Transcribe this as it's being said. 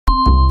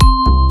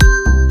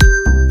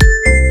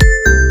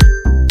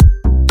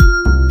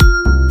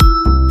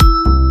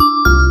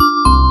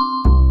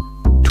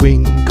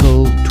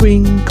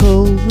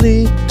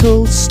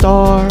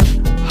star,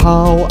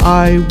 how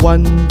I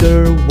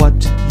wonder what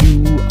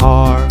you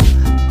are.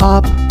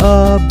 Up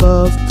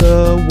above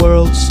the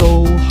world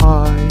so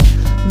high,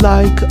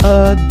 like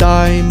a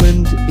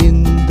diamond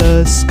in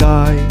the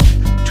sky.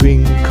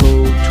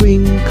 Twinkle,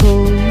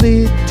 twinkle,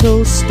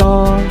 little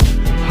star,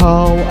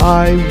 how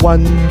I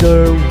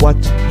wonder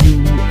what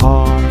you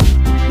are.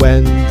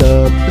 When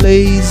the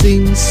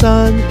blazing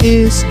sun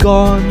is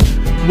gone,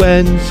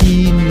 when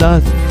he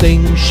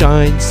nothing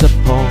shines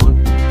upon,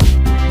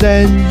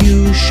 then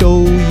you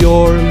show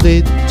your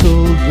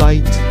little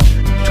light.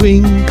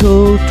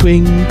 Twinkle,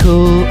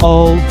 twinkle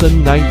all the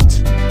night.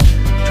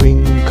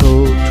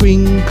 Twinkle,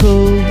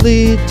 twinkle,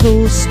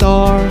 little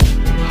star,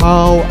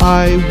 how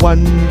I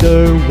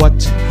wonder what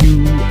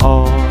you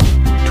are.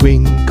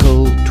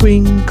 Twinkle,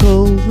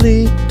 twinkle,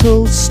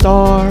 little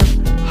star,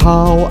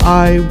 how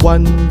I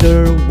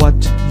wonder what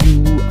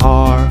you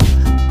are.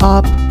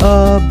 Up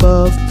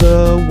above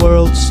the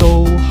world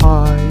so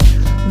high,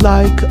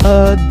 like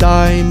a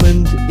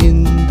diamond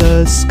in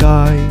the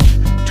sky.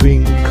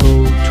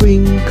 Twinkle,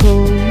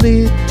 twinkle,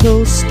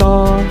 little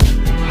star,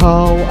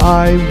 how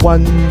I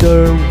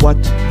wonder what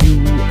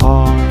you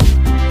are.